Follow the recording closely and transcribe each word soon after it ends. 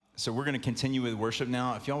So we're going to continue with worship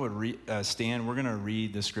now. If y'all would stand, we're going to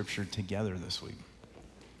read the scripture together this week.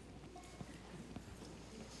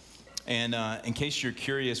 And in case you're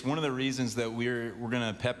curious, one of the reasons that we're going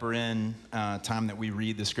to pepper in time that we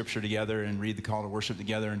read the scripture together and read the call to worship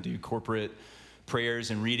together and do corporate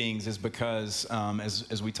prayers and readings is because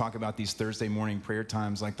as we talk about these Thursday morning prayer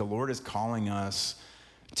times, like the Lord is calling us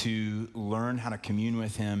to learn how to commune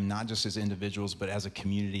with him, not just as individuals, but as a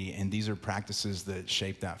community. And these are practices that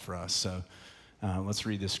shape that for us. So let's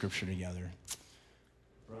read this scripture together.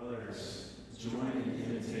 Brothers, join in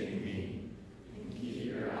imitating me, and keep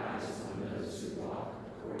your eyes on those who walk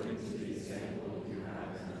according to the example you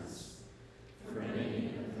have in us. For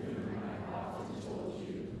many of whom I have often told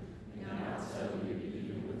you, and now tell you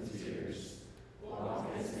even with tears, walk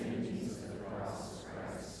as enemies of the cross of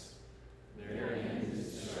Christ. Their end is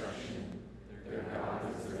destruction, their God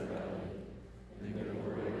is their belly, and their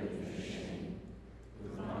glory in their shame,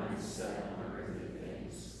 with minds set on earthly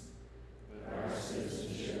things. But our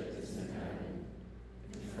citizenship is in heaven,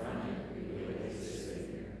 and from it we await a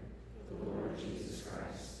Savior, the Lord Jesus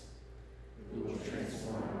Christ, who will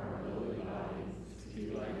transform our lowly body to be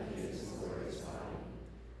like his glorious body,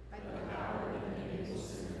 by the power that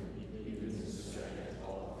enables him even to subject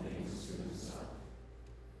all things to himself.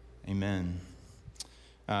 Amen.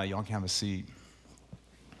 Y'all can have a seat.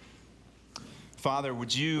 Father,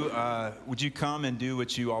 would you come and do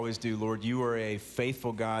what you always do, Lord? You are a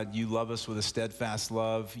faithful God. You love us with a steadfast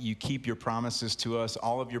love. You keep your promises to us.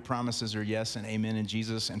 All of your promises are yes and amen in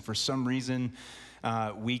Jesus. And for some reason,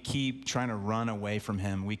 we keep trying to run away from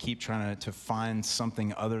him. We keep trying to find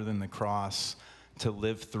something other than the cross to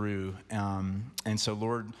live through. And so,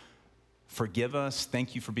 Lord, forgive us.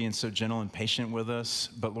 Thank you for being so gentle and patient with us.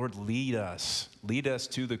 But Lord, lead us. Lead us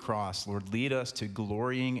to the cross. Lord, lead us to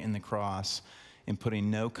glorying in the cross and putting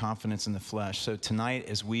no confidence in the flesh. So tonight,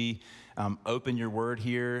 as we open your word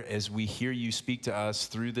here, as we hear you speak to us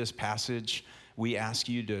through this passage, we ask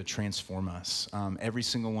you to transform us. Every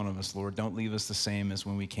single one of us, Lord. Don't leave us the same as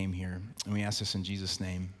when we came here. And we ask this in Jesus'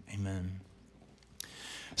 name. Amen.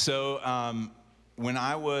 So, when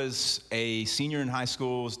I was a senior in high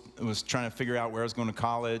school, was trying to figure out where I was going to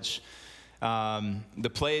college, one of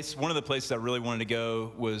the places I really wanted to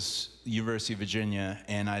go was the University of Virginia,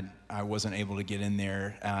 and I wasn't able to get in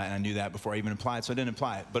there, and I knew that before I even applied, so I didn't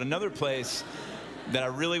apply. But another place that I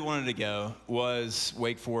really wanted to go was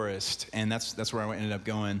Wake Forest, and that's where I ended up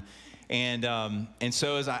going. And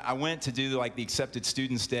so as I went to do like the accepted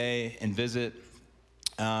students day and visit,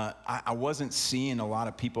 I wasn't seeing a lot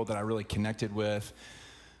of people that I really connected with.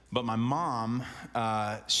 But my mom,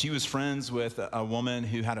 she was friends with a woman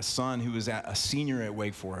who had a son who was a senior at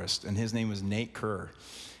Wake Forest, and his name was Nate Kerr.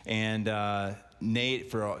 And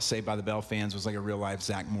Nate, for Saved by the Bell fans, was like a real-life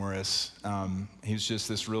Zach Morris. He was just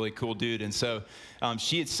this really cool dude. And so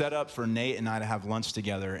she had set up for Nate and I to have lunch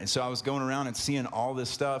together. And so I was going around and seeing all this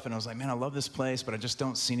stuff, and I was like, man, I love this place, but I just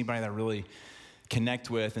don't see anybody that I really connect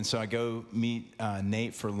with. And so I go meet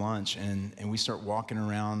Nate for lunch, and we start walking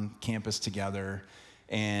around campus together.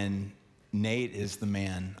 And Nate is the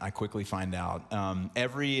man, I quickly find out.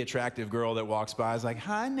 Every attractive girl that walks by is like,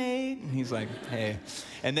 hi, Nate. And he's like, hey.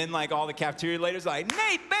 And then like all the cafeteria ladies are like,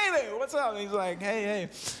 Nate, baby, what's up? And he's like, hey, hey.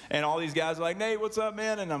 And all these guys are like, Nate, what's up,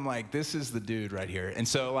 man? And I'm like, this is the dude right here. And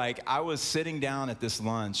so like I was sitting down at this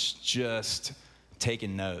lunch just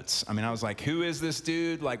taking notes. I mean, I was like, who is this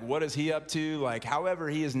dude? Like, what is he up to? Like, however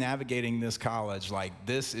he is navigating this college, like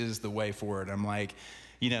this is the way forward. I'm like,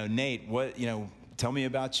 Nate, tell me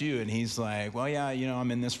about you. And he's like, well, yeah,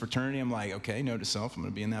 I'm in this fraternity. I'm like, okay, note to self, I'm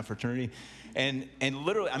going to be in that fraternity. And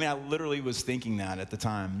literally, I literally was thinking that at the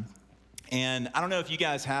time. And I don't know if you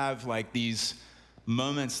guys have like these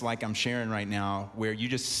moments like I'm sharing right now where you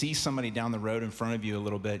just see somebody down the road in front of you a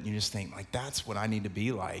little bit and you just think like, that's what I need to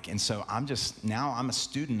be like. And so I'm a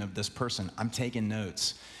student of this person. I'm taking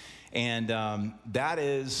notes. And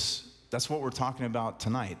that's what we're talking about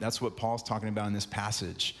tonight. That's what Paul's talking about in this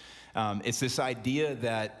passage. It's this idea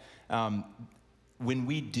that when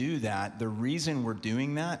we do that, the reason we're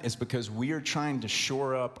doing that is because we are trying to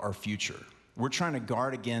shore up our future. We're trying to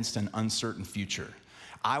guard against an uncertain future.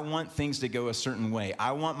 I want things to go a certain way.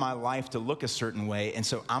 I want my life to look a certain way, and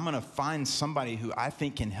so I'm going to find somebody who I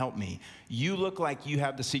think can help me. You look like you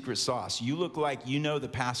have the secret sauce. You look like you know the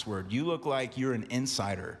password. You look like you're an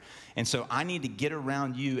insider. And so I need to get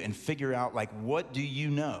around you and figure out, like, what do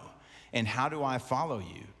you know, and how do I follow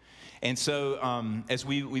you? And so as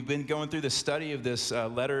we've been going through the study of this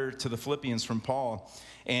letter to the Philippians from Paul,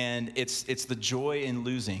 and it's the joy in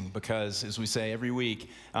losing, because as we say every week,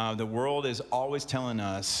 the world is always telling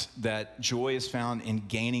us that joy is found in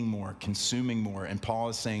gaining more, consuming more. And Paul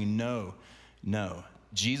is saying, no,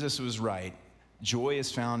 Jesus was right. Joy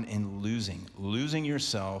is found in losing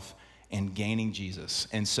yourself and gaining Jesus.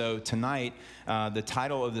 And so tonight, the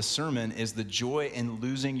title of the sermon is The Joy in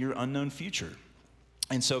Losing Your Unknown Future.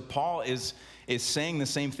 And so Paul is saying the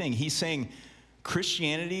same thing. He's saying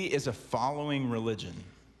Christianity is a following religion.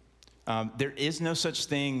 There is no such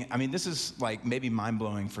thing. I mean, this is like maybe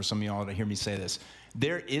mind-blowing for some of y'all to hear me say this.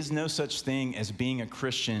 There is no such thing as being a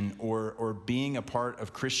Christian or being a part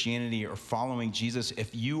of Christianity or following Jesus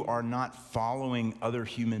if you are not following other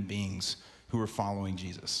human beings who are following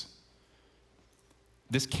Jesus.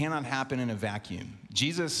 This cannot happen in a vacuum.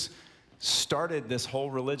 Jesus started this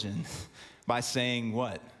whole religion by saying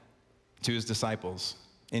what to his disciples?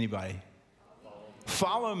 Anybody?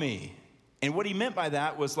 Follow me. And what he meant by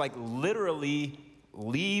that was like literally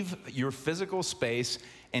leave your physical space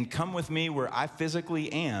and come with me where I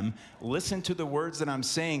physically am. Listen to the words that I'm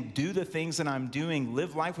saying. Do the things that I'm doing.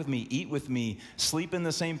 Live life with me. Eat with me. Sleep in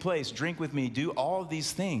the same place. Drink with me. Do all of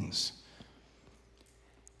these things.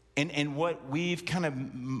 And what we've kind of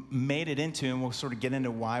made it into, and we'll sort of get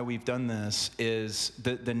into why we've done this, is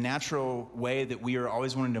the natural way that we are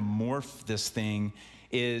always wanting to morph this thing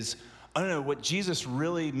is, I don't know, what Jesus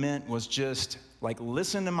really meant was just like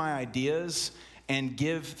listen to my ideas and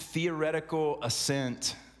give theoretical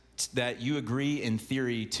assent that you agree in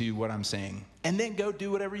theory to what I'm saying, and then go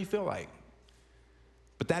do whatever you feel like.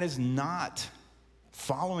 But that is not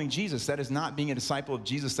following Jesus. That is not being a disciple of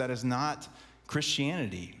Jesus. That is not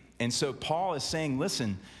Christianity. And so Paul is saying,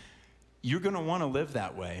 listen, you're going to want to live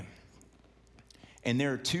that way. And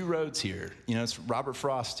there are two roads here. You know, it's Robert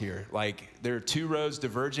Frost here. Like, there are two roads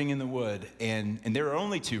diverging in the wood, and there are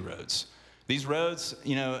only two roads. These roads,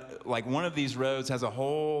 you know, like one of these roads has a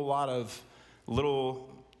whole lot of little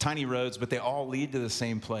tiny roads, but they all lead to the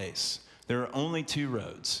same place. There are only two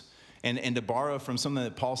roads. And to borrow from something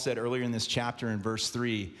that Paul said earlier in this chapter in verse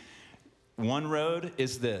 3, one road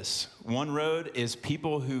is this. One road is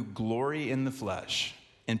people who glory in the flesh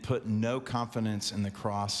and put no confidence in the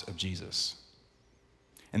cross of Jesus.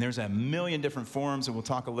 And there's a million different forms, and we'll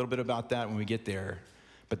talk a little bit about that when we get there.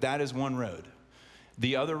 But that is one road.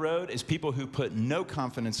 The other road is people who put no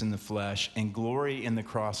confidence in the flesh and glory in the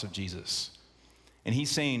cross of Jesus. And he's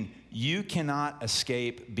saying, you cannot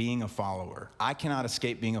escape being a follower. I cannot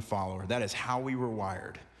escape being a follower. That is how we were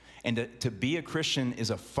wired. And to be a Christian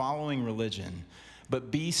is a following religion,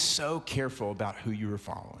 but be so careful about who you are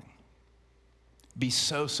following. Be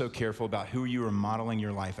so careful about who you are modeling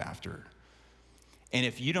your life after. And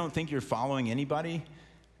if you don't think you're following anybody,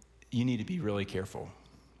 you need to be really careful,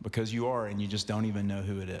 because you are, and you just don't even know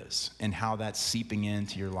who it is and how that's seeping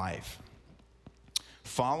into your life.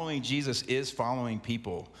 Following Jesus is following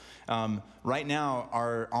people. Right now,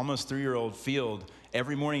 our almost 3-year-old Field,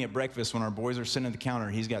 every morning at breakfast when our boys are sitting at the counter,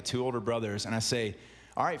 he's got 2 older brothers, and I say,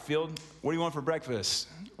 all right, Field, what do you want for breakfast?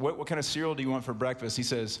 What kind of cereal do you want for breakfast? He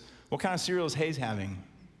says, what kind of cereal is Hayes having?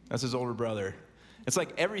 That's his older brother. It's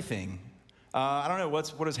like everything. I don't know,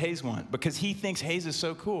 what does Hayes want? Because he thinks Hayes is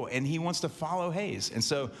so cool, and he wants to follow Hayes. And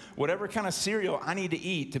so whatever kind of cereal I need to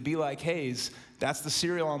eat to be like Hayes, that's the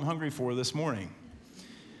cereal I'm hungry for this morning.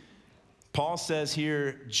 Paul says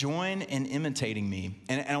here, join in imitating me.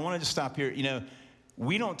 And I want to just stop here. You know,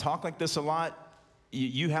 we don't talk like this a lot.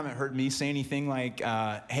 You haven't heard me say anything like,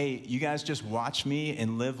 hey, you guys just watch me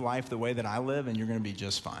and live life the way that I live, and you're going to be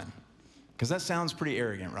just fine. Because that sounds pretty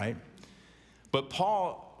arrogant, right? But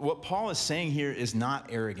what Paul is saying here is not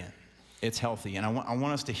arrogant. It's healthy, and I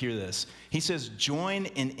want us to hear this. He says, join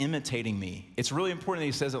in imitating me. It's really important that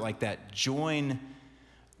he says it like that. Join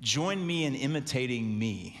me in imitating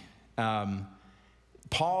me.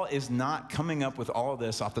 Paul is not coming up with all of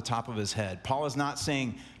this off the top of his head. Paul is not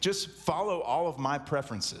saying, just follow all of my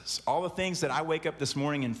preferences. All the things that I wake up this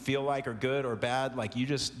morning and feel like are good or bad, like you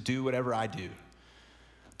just do whatever I do.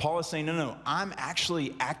 Paul is saying, no, I'm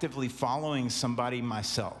actually actively following somebody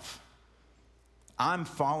myself. I'm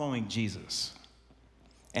following Jesus.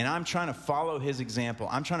 And I'm trying to follow his example.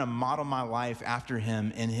 I'm trying to model my life after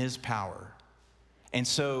him in his power. And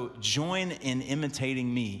so join in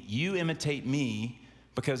imitating me. You imitate me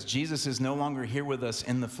because Jesus is no longer here with us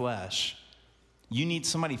in the flesh. You need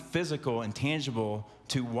somebody physical and tangible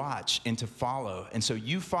to watch and to follow. And so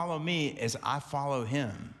you follow me as I follow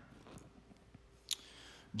him.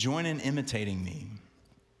 Join in imitating me.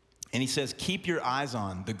 And he says, keep your eyes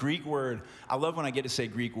on. The Greek word, I love when I get to say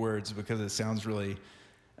Greek words because it sounds really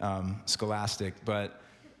scholastic, but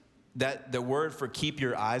that the word for keep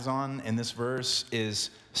your eyes on in this verse is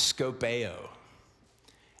scopeo.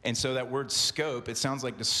 And so that word scope, it sounds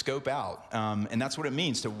like to scope out. And that's what it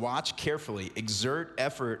means, to watch carefully, exert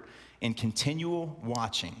effort in continual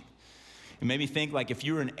watching. It made me think like if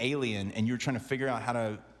you were an alien and you're trying to figure out how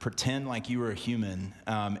to pretend like you were a human,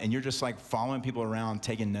 and you're just like following people around,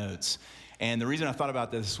 taking notes. And the reason I thought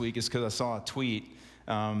about this week is because I saw a tweet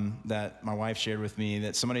that my wife shared with me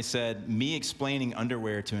that somebody said, me explaining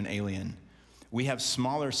underwear to an alien. We have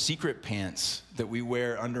smaller secret pants that we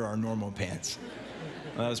wear under our normal pants.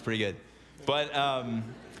 Well, that was pretty good. But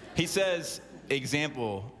he says,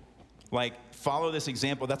 example, like follow this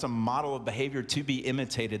example. That's a model of behavior to be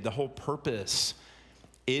imitated. The whole purpose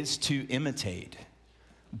is to imitate.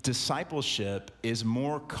 Discipleship is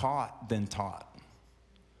more caught than taught.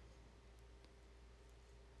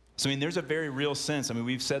 So, I mean, there's a very real sense. I mean,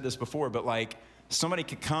 we've said this before, but like somebody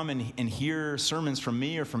could come and hear sermons from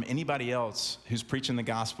me or from anybody else who's preaching the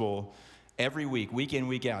gospel every week in,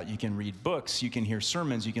 week out. You can read books, you can hear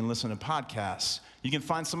sermons, you can listen to podcasts. You can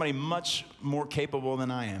find somebody much more capable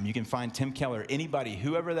than I am. You can find Tim Keller, anybody,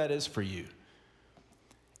 whoever that is for you.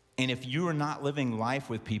 And if you are not living life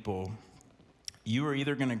with people, you are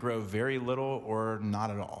either going to grow very little or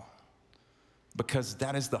not at all. Because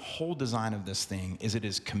that is the whole design of this thing, is it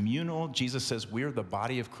is communal. Jesus says we're the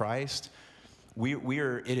body of Christ.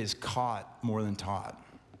 It is caught more than taught.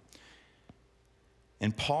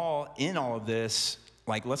 And Paul, in all of this,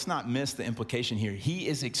 like, let's not miss the implication here. He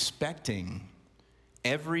is expecting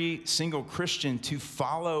every single Christian to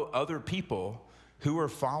follow other people who are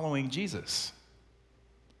following Jesus.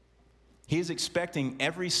 He is expecting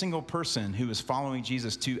every single person who is following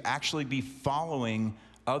Jesus to actually be following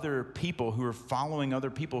other people who are following other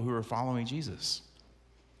people who are following Jesus.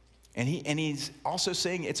 And he's also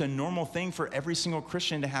saying it's a normal thing for every single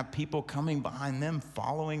Christian to have people coming behind them,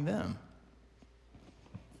 following them.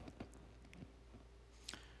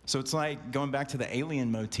 So it's like going back to the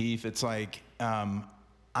alien motif. It's like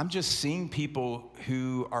I'm just seeing people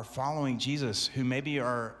who are following Jesus, who maybe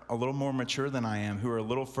are a little more mature than I am, who are a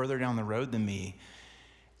little further down the road than me,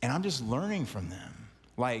 and I'm just learning from them.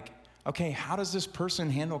 Like, okay, how does this person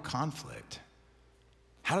handle conflict?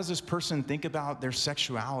 How does this person think about their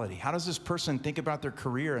sexuality? How does this person think about their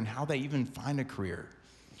career and how they even find a career?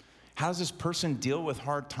 How does this person deal with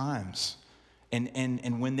hard times?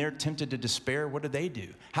 And when they're tempted to despair, what do?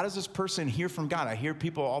 How does this person hear from God? I hear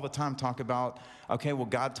people all the time talk about, okay, well,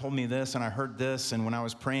 God told me this and I heard this, and when I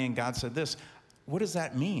was praying, God said this. What does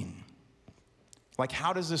that mean? Like,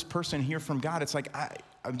 how does this person hear from God? It's like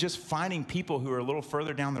I'm just finding people who are a little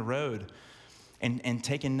further down the road and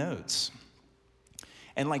taking notes.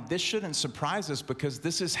 And like, this shouldn't surprise us because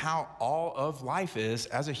this is how all of life is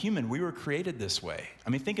as a human. We were created this way. I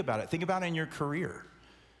mean, think about it. Think about it in your career.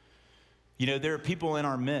 You know, there are people in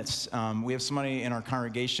our midst. We have somebody in our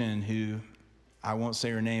congregation who, I won't say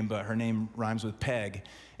her name, but her name rhymes with Peg.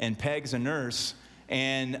 And Peg's a nurse.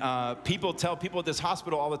 And people tell people at this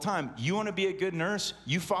hospital all the time, you want to be a good nurse,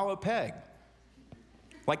 you follow Peg.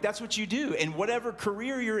 Like, that's what you do. And whatever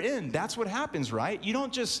career you're in, that's what happens, right? You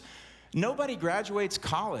don't just, nobody graduates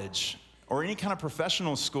college or any kind of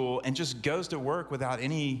professional school and just goes to work without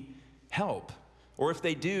any help. Or if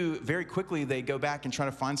they do, very quickly they go back and try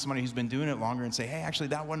to find somebody who's been doing it longer and say, hey, actually,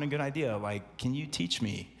 that wasn't a good idea. Like, can you teach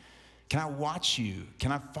me? Can I watch you?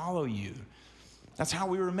 Can I follow you? That's how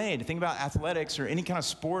we were made. Think about athletics or any kind of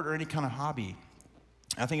sport or any kind of hobby.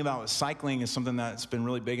 I think about cycling is something that's been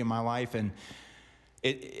really big in my life. And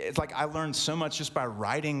it's like I learned so much just by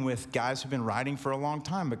riding with guys who've been riding for a long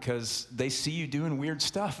time because they see you doing weird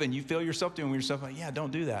stuff and you feel yourself doing weird stuff. Like, yeah,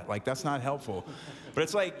 don't do that. Like, that's not helpful. But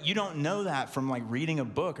it's like you don't know that from like reading a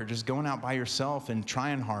book or just going out by yourself and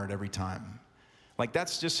trying hard every time. Like,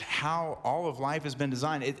 that's just how all of life has been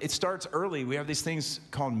designed. It starts early. We have these things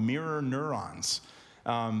called mirror neurons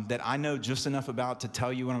that I know just enough about to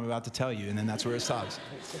tell you what I'm about to tell you, and then that's where it stops.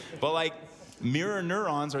 But like, mirror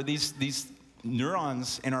neurons are these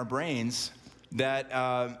neurons in our brains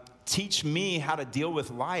that teach me how to deal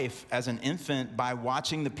with life as an infant by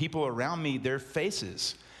watching the people around me, their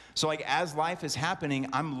faces. So like, as life is happening,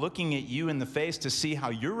 I'm looking at you in the face to see how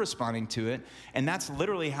you're responding to it, and that's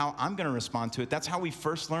literally how I'm going to respond to it. That's how we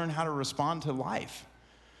first learn how to respond to life.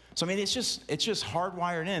 So I mean, it's just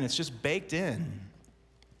hardwired in. It's just baked in.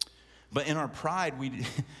 But in our pride,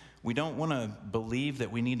 we don't want to believe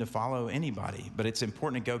that we need to follow anybody, but it's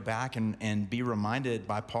important to go back and be reminded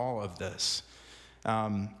by Paul of this.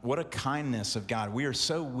 What a kindness of God. We are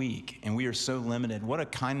so weak and we are so limited. What a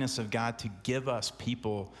kindness of God to give us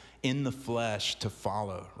people in the flesh to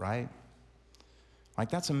follow, right? Like,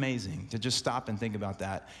 that's amazing to just stop and think about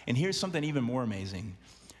that. And here's something even more amazing.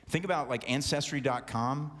 Think about like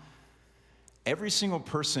Ancestry.com. Every single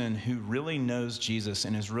person who really knows Jesus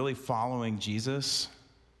and is really following Jesus,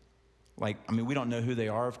 like, I mean, we don't know who they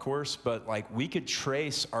are, of course, but like we could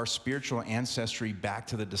trace our spiritual ancestry back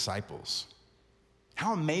to the disciples.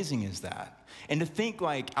 How amazing is that? And to think,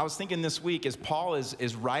 like, I was thinking this week as Paul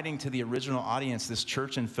is writing to the original audience, this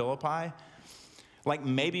church in Philippi, like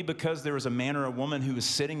maybe because there was a man or a woman who was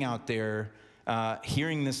sitting out there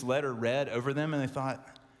hearing this letter read over them, and they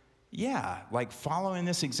thought, yeah, like following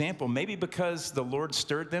this example, maybe because the Lord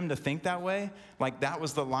stirred them to think that way, like that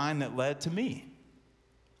was the line that led to me.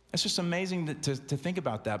 It's just amazing to think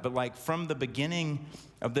about that. But like from the beginning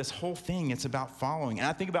of this whole thing, it's about following. And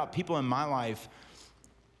I think about people in my life,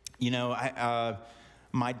 you know,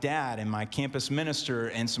 my dad and my campus minister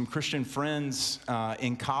and some Christian friends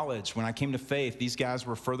in college, when I came to faith, these guys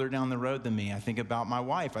were further down the road than me. I think about my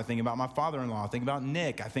wife. I think about my father-in-law. I think about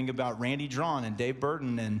Nick. I think about Randy Drawn and Dave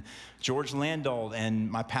Burton and George Landolt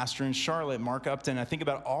and my pastor in Charlotte, Mark Upton. I think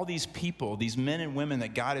about all these people, these men and women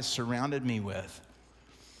that God has surrounded me with.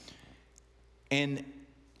 And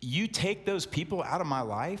you take those people out of my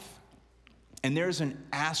life, and there's an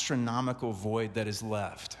astronomical void that is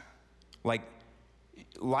left. Like,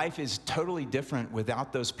 life is totally different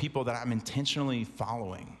without those people that I'm intentionally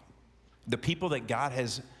following. The people that God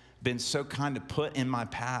has been so kind to put in my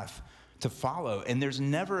path to follow. And there's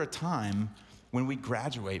never a time when we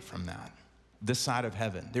graduate from that, this side of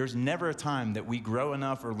heaven. There's never a time that we grow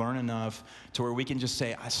enough or learn enough to where we can just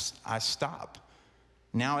say, I stop.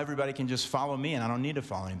 Now everybody can just follow me and I don't need to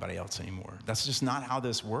follow anybody else anymore. That's just not how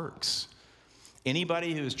this works.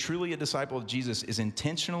 Anybody who is truly a disciple of Jesus is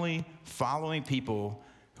intentionally following people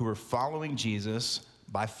who are following Jesus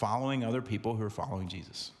by following other people who are following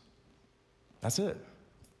Jesus. That's it.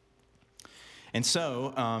 And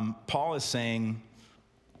so Paul is saying,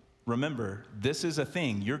 remember, this is a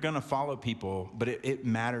thing. You're going to follow people, but it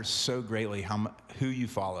matters so greatly who you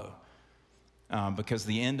follow. Because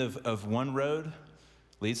the end of one road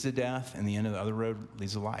leads to death, and the end of the other road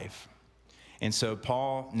leads to life. And so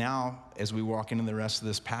Paul, now, as we walk into the rest of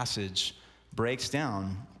this passage, breaks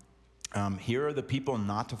down, here are the people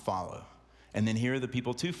not to follow, and then here are the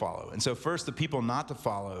people to follow. And so first, the people not to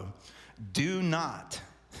follow, do not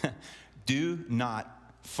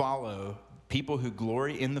follow people who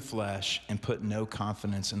glory in the flesh and put no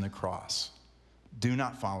confidence in the cross. Do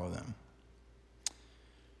not follow them.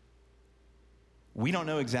 We don't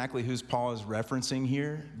know exactly who Paul is referencing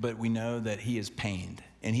here, but we know that he is pained.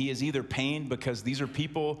 And he is either pained because these are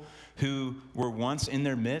people who were once in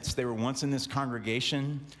their midst, they were once in this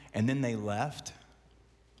congregation, and then they left.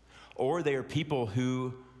 Or they are people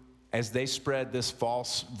who, as they spread this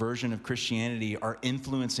false version of Christianity, are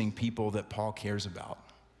influencing people that Paul cares about.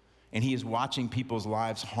 And he is watching people's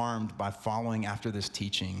lives harmed by following after this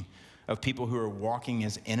teaching of people who are walking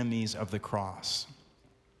as enemies of the cross.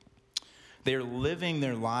 They are living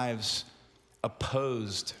their lives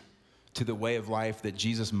opposed to the way of life that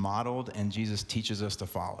Jesus modeled and Jesus teaches us to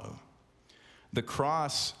follow. The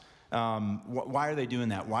cross, why are they doing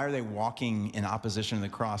that? Why are they walking in opposition to the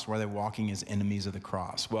cross? Why are they walking as enemies of the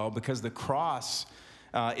cross? Well, because the cross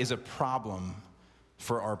is a problem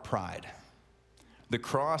for our pride. The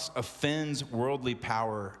cross offends worldly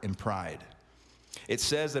power and pride. It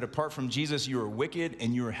says that apart from Jesus, you are wicked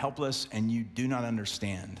and you are helpless and you do not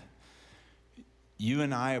understand. You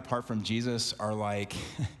and I, apart from Jesus, are like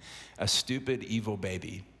a stupid, evil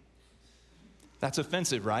baby. That's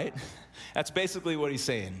offensive, right? That's basically what he's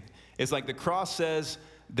saying. It's like the cross says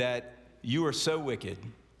that you are so wicked.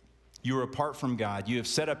 You are apart from God. You have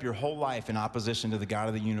set up your whole life in opposition to the God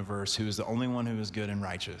of the universe, who is the only one who is good and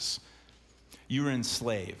righteous. You are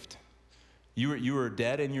enslaved. You are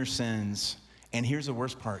dead in your sins. And here's the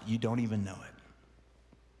worst part. You don't even know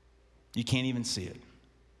it. You can't even see it.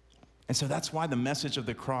 And so that's why the message of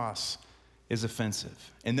the cross is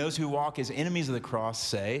offensive. And those who walk as enemies of the cross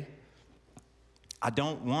say, I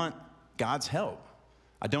don't want God's help.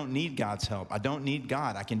 I don't need God's help. I don't need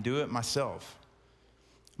God. I can do it myself.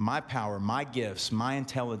 My power, my gifts, my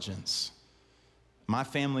intelligence, my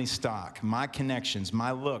family stock, my connections,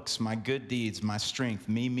 my looks, my good deeds, my strength,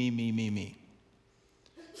 me.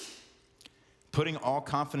 Putting all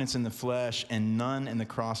confidence in the flesh and none in the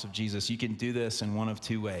cross of Jesus. You can do this in one of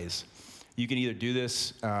two ways. You can either do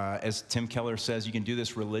this, as Tim Keller says, you can do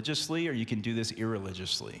this religiously or you can do this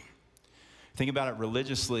irreligiously. Think about it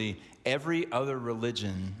religiously. Every other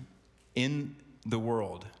religion in the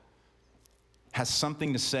world has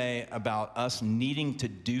something to say about us needing to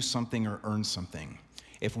do something or earn something.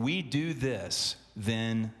 If we do this,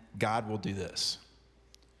 then God will do this.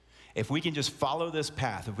 If we can just follow this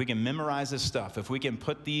path, if we can memorize this stuff, if we can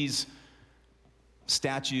put these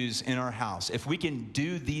statues in our house, if we can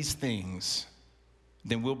do these things,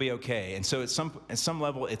 then we'll be okay. And so at some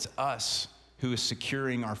level, it's us who is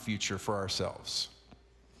securing our future for ourselves.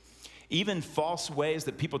 Even false ways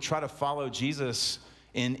that people try to follow Jesus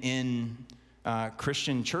in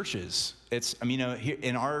Christian churches. Here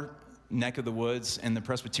in our neck of the woods in the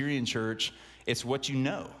Presbyterian church, it's what you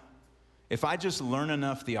know. If I just learn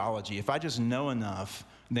enough theology, if I just know enough,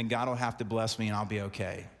 then God will have to bless me and I'll be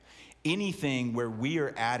okay. Anything where we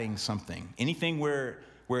are adding something, anything where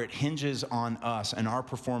it hinges on us and our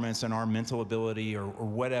performance and our mental ability or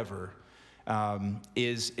whatever,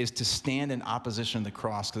 is to stand in opposition to the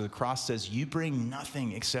cross, because the cross says you bring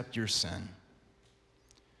nothing except your sin.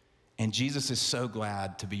 And Jesus is so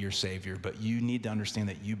glad to be your Savior, but you need to understand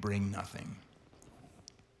that you bring nothing.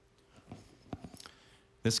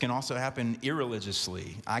 This can also happen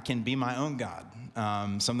irreligiously. I can be my own God.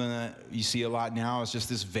 Something that you see a lot now is just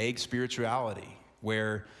this vague spirituality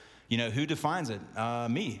where, who defines it?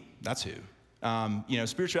 Me, that's who.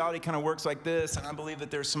 Spirituality kind of works like this, and I believe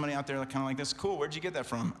that there's somebody out there that kind of like this. Cool, where'd you get that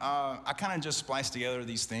from? I kind of just spliced together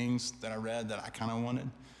these things that I read that I kind of wanted,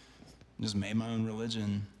 just made my own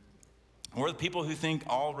religion. Or the people who think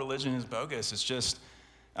all religion is bogus. It's just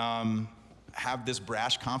have this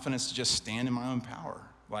brash confidence to just stand in my own power.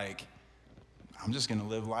 Like, I'm just going to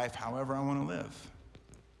live life however I want to live.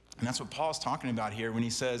 And that's what Paul's talking about here when he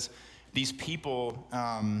says these people,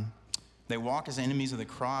 they walk as enemies of the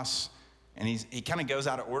cross. And he kind of goes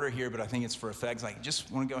out of order here, but I think it's for effect. Like, just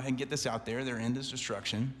want to go ahead and get this out there. Their end is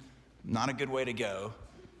destruction. Not a good way to go.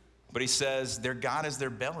 But he says their God is their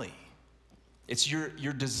belly. It's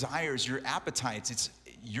your desires, your appetites. It's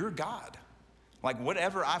your God. Like,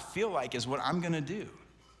 whatever I feel like is what I'm going to do.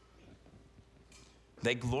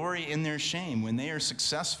 They glory in their shame. When they are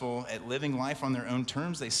successful at living life on their own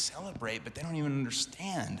terms, they celebrate, but they don't even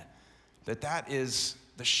understand that is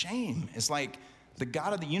the shame. It's like the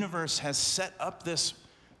God of the universe has set up this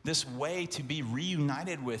way to be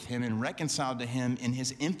reunited with him and reconciled to him in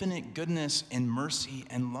his infinite goodness and mercy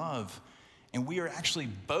and love. And we are actually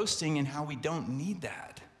boasting in how we don't need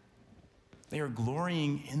that. They are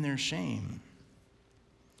glorying in their shame.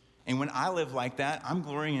 And when I live like that, I'm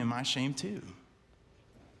glorying in my shame too.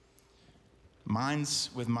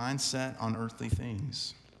 Minds with mindset on earthly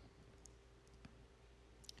things.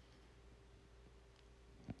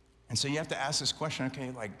 And so you have to ask this question,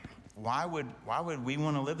 okay, like, why would we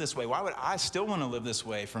want to live this way? Why would I still want to live this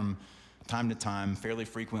way from time to time, fairly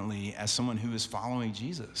frequently, as someone who is following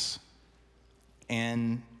Jesus?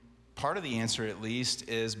 And part of the answer, at least,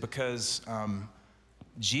 is because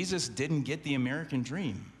Jesus didn't get the American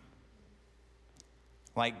dream.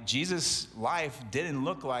 Like, Jesus' life didn't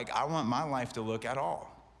look like I want my life to look at all.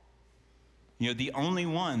 The only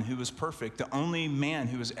one who was perfect, the only man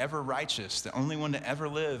who was ever righteous, the only one to ever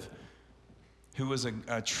live who was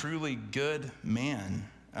a truly good man,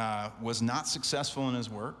 was not successful in his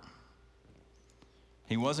work.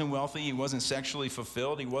 He wasn't wealthy, he wasn't sexually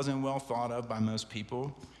fulfilled, he wasn't well thought of by most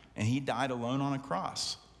people, and he died alone on a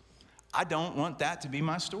cross. I don't want that to be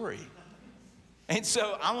my story. And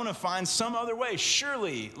so I want to find some other way.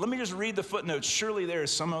 Surely, let me just read the footnotes. Surely there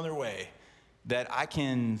is some other way that I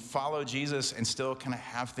can follow Jesus and still kind of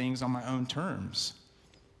have things on my own terms.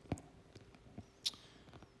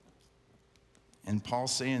 And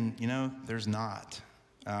Paul's saying, there's not.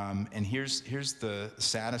 And here's the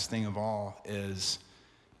saddest thing of all is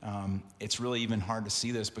it's really even hard to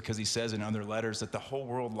see this because he says in other letters that the whole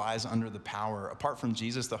world lies under the power. Apart from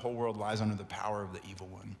Jesus, the whole world lies under the power of the evil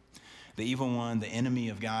one. The evil one, the enemy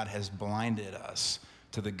of God, has blinded us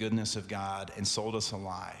to the goodness of God and sold us a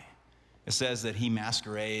lie. It says that he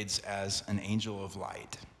masquerades as an angel of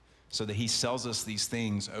light, so that he sells us these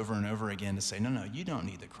things over and over again to say, no, you don't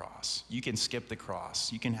need the cross. You can skip the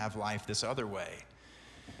cross. You can have life this other way.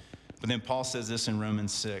 But then Paul says this in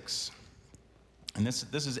Romans 6, and this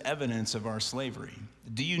is evidence of our slavery.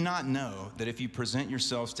 Do you not know that if you present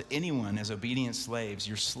yourselves to anyone as obedient slaves,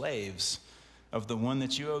 you're slaves of the one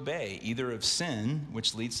that you obey, either of sin,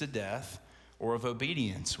 which leads to death, or of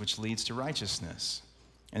obedience, which leads to righteousness?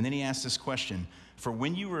 And then he asks this question, for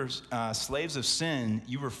when you were slaves of sin,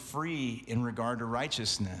 you were free in regard to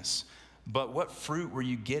righteousness. But what fruit were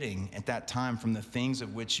you getting at that time from the things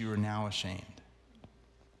of which you are now ashamed?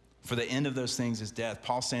 For the end of those things is death.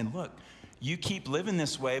 Paul's saying, look, you keep living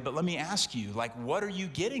this way, but let me ask you, what are you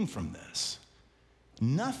getting from this?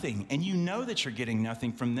 Nothing. And you know that you're getting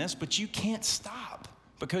nothing from this, but you can't stop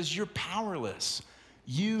because you're powerless.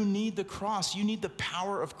 You need the cross. You need the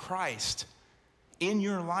power of Christ in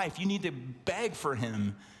your life. You need to beg for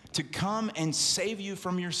him to come and save you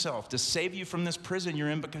from yourself, to save you from this prison you're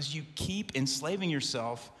in because you keep enslaving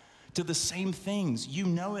yourself to the same things. You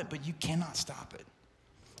know it, but you cannot stop it.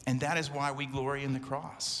 And that is why we glory in the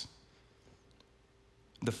cross.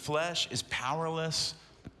 The flesh is powerless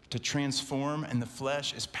to transform, and the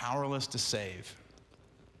flesh is powerless to save.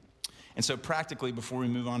 And so practically, before we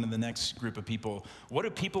move on to the next group of people, what do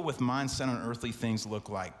people with minds set on earthly things look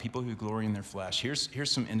like? People who glory in their flesh.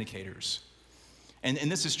 Here's some indicators. And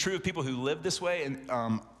this is true of people who live this way and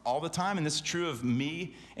all the time, and this is true of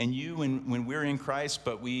me and you when we're in Christ,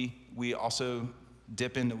 but we also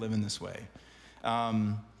dip into living this way.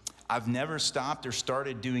 I've never stopped or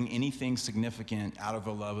started doing anything significant out of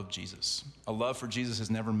a love of Jesus. A love for Jesus has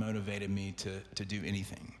never motivated me to do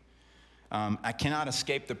anything. I cannot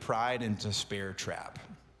escape the pride and despair trap.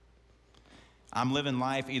 I'm living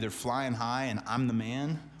life either flying high and I'm the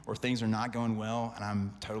man, or things are not going well and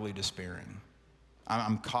I'm totally despairing.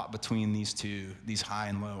 I'm caught between these two, these high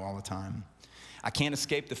and low all the time. I can't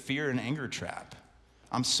escape the fear and anger trap.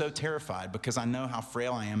 I'm so terrified because I know how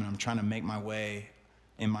frail I am and I'm trying to make my way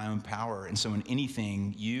in my own power. And so when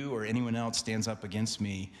anything, you or anyone else stands up against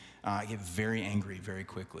me, I get very angry very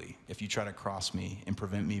quickly if you try to cross me and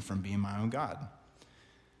prevent me from being my own God.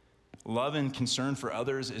 Love and concern for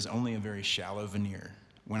others is only a very shallow veneer.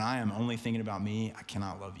 When I am only thinking about me, I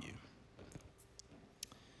cannot love you.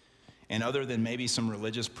 And other than maybe some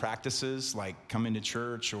religious practices like coming to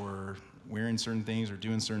church or wearing certain things or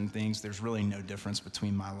doing certain things, there's really no difference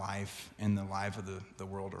between my life and the life of the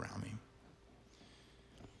world around me.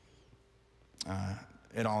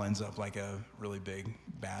 It all ends up like a really big,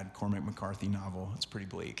 bad Cormac McCarthy novel. It's pretty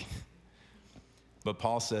bleak. But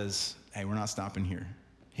Paul says, hey, we're not stopping here.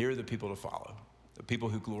 Here are the people to follow, the people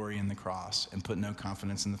who glory in the cross and put no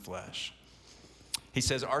confidence in the flesh. He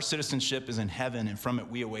says, our citizenship is in heaven, and from it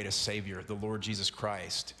we await a Savior, the Lord Jesus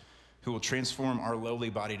Christ, who will transform our lowly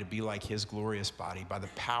body to be like his glorious body by the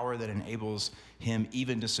power that enables him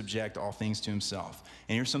even to subject all things to himself.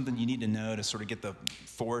 And here's something you need to know to sort of get the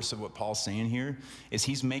force of what Paul's saying here, is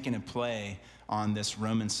he's making a play on this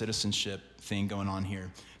Roman citizenship thing going on here.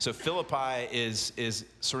 So Philippi is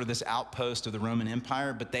sort of this outpost of the Roman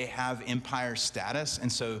Empire, but they have empire status.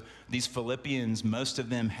 And so these Philippians, most of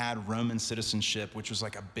them had Roman citizenship, which was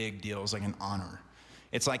like a big deal. It was like an honor.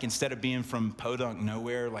 It's like instead of being from podunk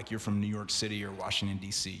nowhere, like you're from New York City or Washington,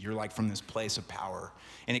 D.C., you're like from this place of power.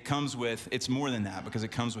 And it comes with, it's more than that, because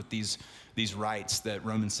it comes with these rights that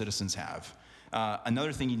Roman citizens have.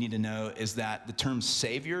 Another thing you need to know is that the term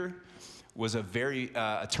savior was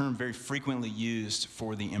a term very frequently used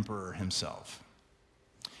for the emperor himself.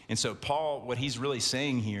 And so Paul, what he's really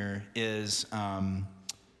saying here is,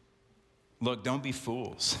 look, don't be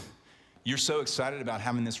fools. You're so excited about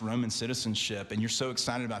having this Roman citizenship, and you're so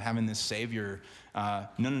excited about having this Savior.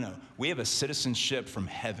 No. We have a citizenship from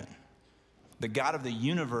heaven. The God of the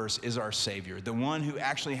universe is our Savior, the one who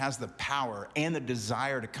actually has the power and the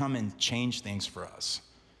desire to come and change things for us.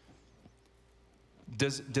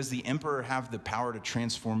 Does the emperor have the power to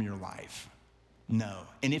transform your life? No.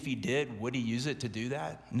 And if he did, would he use it to do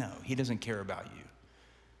that? No, he doesn't care about you.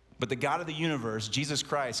 But the God of the universe, Jesus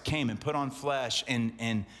Christ, came and put on flesh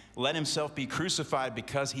and let himself be crucified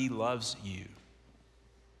because he loves you.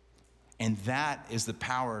 And that is the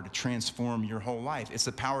power to transform your whole life. It's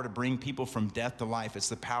the power to bring people from death to life. It's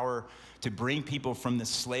the power to bring people from this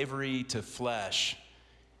slavery to flesh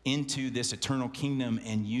into this eternal kingdom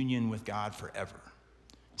and union with God forever.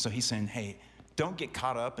 So he's saying, hey, don't get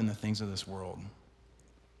caught up in the things of this world.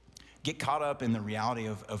 Get caught up in the reality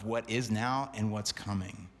of what is now and what's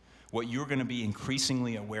coming. What you're going to be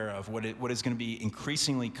increasingly aware of, what is going to be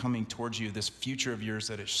increasingly coming towards you, this future of yours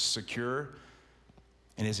that is secure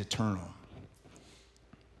and is eternal.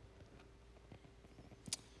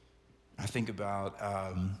 I think about,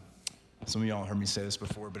 some of y'all heard me say this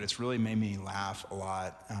before, but it's really made me laugh a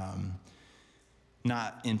lot,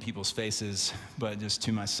 not in people's faces, but just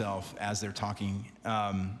to myself as they're talking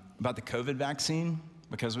about the COVID vaccine,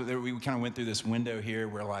 because we kind of went through this window here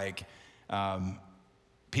where like,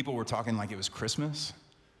 people were talking like it was Christmas.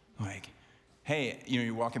 Like, hey,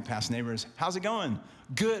 you're walking past neighbors. How's it going?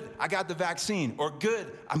 Good, I got the vaccine. Or good,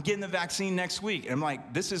 I'm getting the vaccine next week. And I'm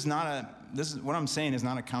like, this is what I'm saying is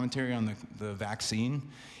not a commentary on the vaccine.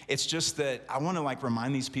 It's just that I want to like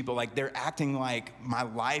remind these people, like they're acting like my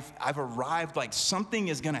life, I've arrived, like something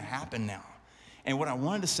is going to happen now. And what I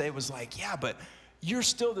wanted to say was like, yeah, but you're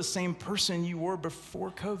still the same person you were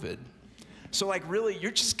before COVID. So like really,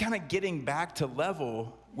 you're just kind of getting back to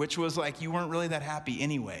level which was like you weren't really that happy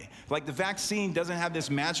anyway. Like the vaccine doesn't have this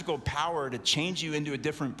magical power to change you into a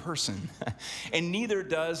different person. And neither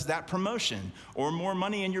does that promotion or more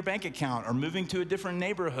money in your bank account or moving to a different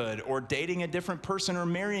neighborhood or dating a different person or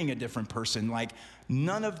marrying a different person. Like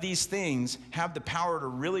none of these things have the power to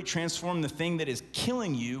really transform the thing that is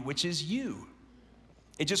killing you, which is you.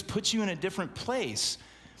 It just puts you in a different place.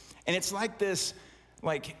 And it's like this.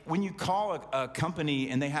 Like when you call a company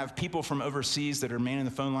and they have people from overseas that are manning the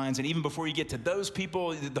phone lines, and even before you get to those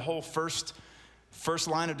people, the whole first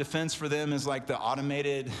line of defense for them is like the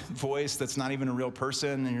automated voice that's not even a real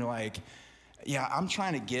person, and you're like, yeah, I'm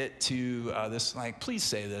trying to get to this, like, please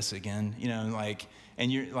say this again, like,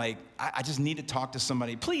 and you're like, I just need to talk to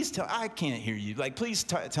somebody. Please I can't hear you. Like, please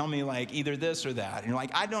tell me like either this or that. And you're like,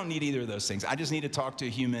 I don't need either of those things. I just need to talk to a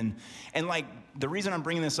human. And like, the reason I'm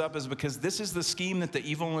bringing this up is because this is the scheme that the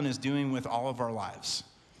evil one is doing with all of our lives.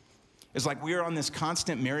 It's like we are on this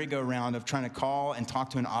constant merry-go-round of trying to call and talk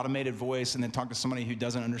to an automated voice and then talk to somebody who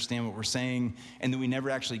doesn't understand what we're saying, and then we never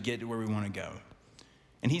actually get to where we want to go.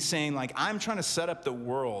 And he's saying, like, I'm trying to set up the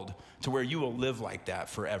world to where you will live like that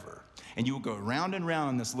forever. And you will go round and round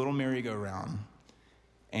on this little merry-go-round,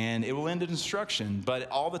 and it will end in destruction, but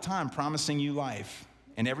all the time promising you life.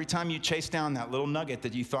 And every time you chase down that little nugget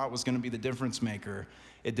that you thought was going to be the difference maker,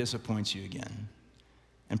 it disappoints you again.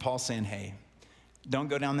 And Paul's saying, hey, don't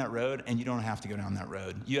go down that road, and you don't have to go down that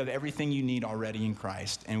road. You have everything you need already in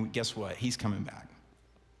Christ, and guess what? He's coming back.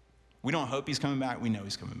 We don't hope he's coming back. We know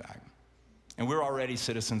he's coming back. And we're already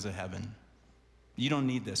citizens of heaven. You don't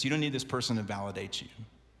need this. You don't need this person to validate you.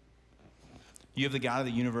 You have the God of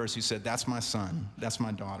the universe who said, that's my son, that's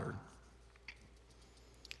my daughter.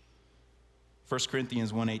 1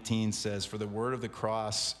 Corinthians 1:18 says, for the word of the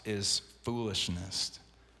cross is foolishness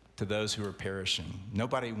to those who are perishing.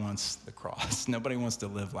 Nobody wants the cross. Nobody wants to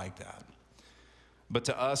live like that. But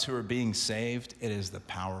to us who are being saved, it is the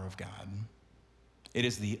power of God. It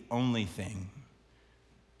is the only thing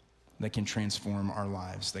that can transform our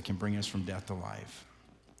lives, that can bring us from death to life.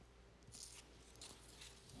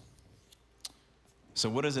 So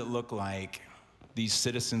what does it look like, these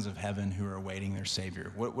citizens of heaven who are awaiting their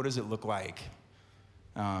Savior? What does it look like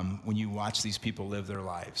when you watch these people live their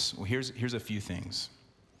lives? Well, here's a few things.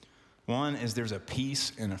 One is there's a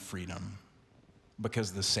peace and a freedom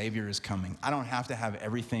because the Savior is coming. I don't have to have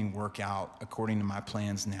everything work out according to my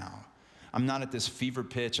plans now. I'm not at this fever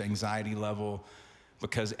pitch anxiety level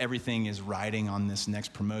because everything is riding on this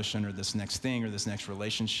next promotion or this next thing or this next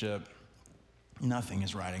relationship. Nothing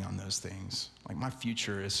is riding on those things. Like my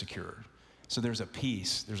future is secure. So there's a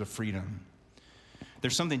peace, there's a freedom.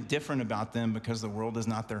 There's something different about them because the world is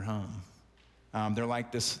not their home. They're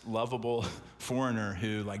like this lovable foreigner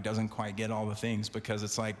who like doesn't quite get all the things because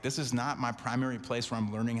it's like, this is not my primary place where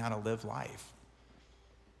I'm learning how to live life.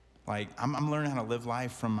 Like I'm learning how to live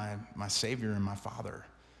life from my Savior and my Father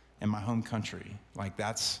and my home country. Like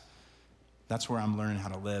that's where I'm learning how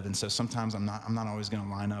to live. And so sometimes I'm not always going to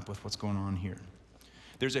line up with what's going on here.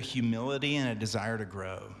 There's a humility and a desire to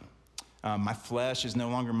grow. My flesh is no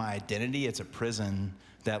longer my identity. It's a prison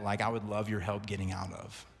that like I would love your help getting out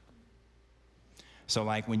of. So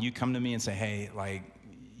like when you come to me and say, hey, like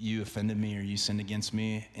you offended me or you sinned against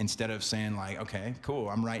me, instead of saying like, okay, cool,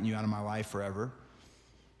 I'm writing you out of my life forever.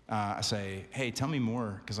 I say, hey, tell me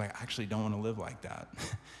more because I actually don't want to live like that.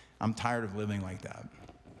 I'm tired of living like that.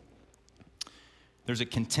 There's a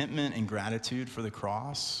contentment and gratitude for the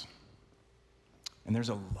cross. And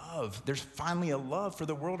there's finally a love for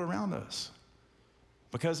the world around us.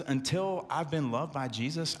 Because until I've been loved by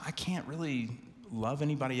Jesus, I can't really love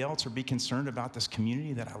anybody else or be concerned about this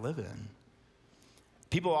community that I live in.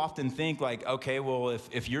 People often think like, okay, well,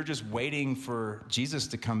 if you're just waiting for Jesus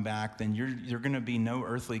to come back, then you're going to be no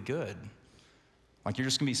earthly good. Like you're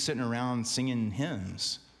just going to be sitting around singing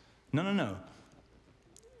hymns. No.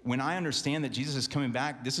 When I understand that Jesus is coming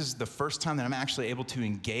back, this is the first time that I'm actually able to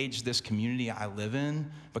engage this community I live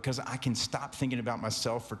in because I can stop thinking about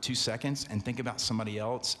myself for 2 seconds and think about somebody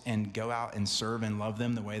else and go out and serve and love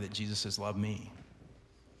them the way that Jesus has loved me.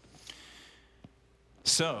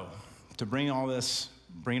 So, to bring it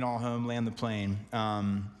all home, land the plane,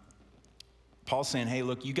 Paul's saying, hey,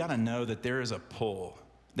 look, you got to know that there is a pull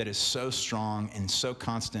that is so strong and so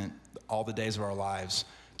constant all the days of our lives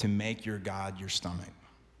to make your God your stomach,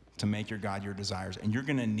 to make your God your desires. And you're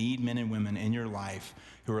going to need men and women in your life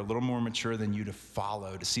who are a little more mature than you to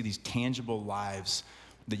follow, to see these tangible lives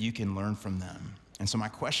that you can learn from them. And so my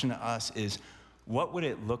question to us is, what would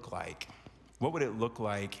it look like? What would it look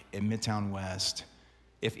like in Midtown West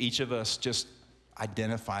if each of us just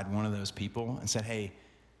identified one of those people and said, hey,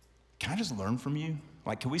 can I just learn from you?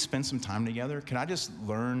 Like, can we spend some time together? Can I just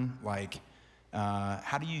learn, like,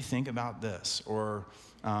 how do you think about this? Or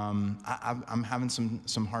I'm having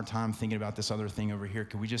some hard time thinking about this other thing over here.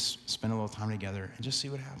 Could we just spend a little time together and just see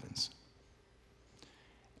what happens?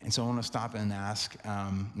 And so I want to stop and ask,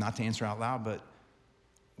 not to answer out loud, but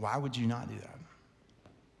why would you not do that?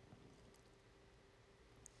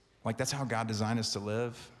 Like, that's how God designed us to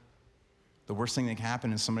live. The worst thing that can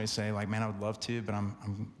happen is somebody say, like, man, I would love to, but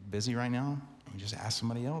I'm busy right now. And just ask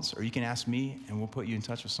somebody else. Or you can ask me, and we'll put you in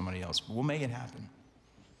touch with somebody else. But we'll make it happen.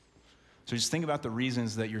 So just think about the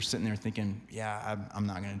reasons that you're sitting there thinking, yeah, I'm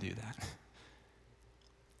not going to do that.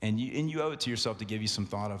 And you owe it to yourself to give you some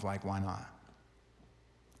thought of, like, why not?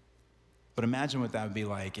 But imagine what that would be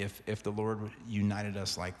like if the Lord united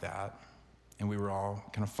us like that, and we were all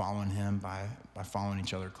kind of following him by following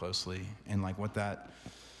each other closely, and like what that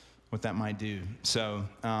might do. So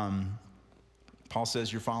Paul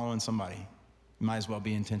says you're following somebody. You might as well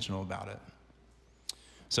be intentional about it.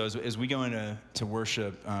 So as we go into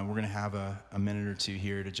worship, we're going to have a minute or two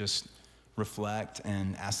here to just reflect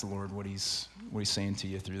and ask the Lord what he's saying to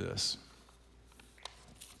you through this.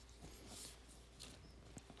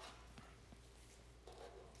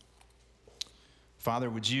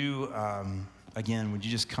 Father, would you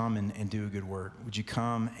just come and do a good work? Would you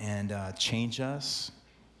come and change us?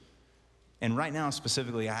 And right now,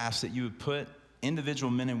 specifically, I ask that you would put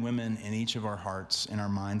individual men and women in each of our hearts, in our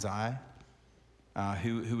mind's eye,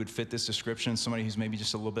 who would fit this description, somebody who's maybe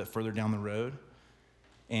just a little bit further down the road.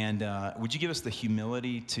 And would you give us the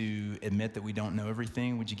humility to admit that we don't know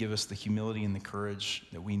everything? Would you give us the humility and the courage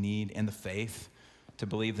that we need and the faith to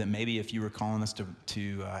believe that maybe if you were calling us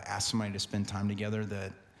to ask somebody to spend time together,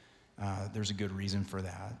 that there's a good reason for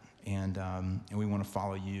that. And we want to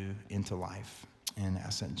follow you into life. And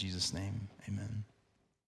ask that in Jesus' name, amen.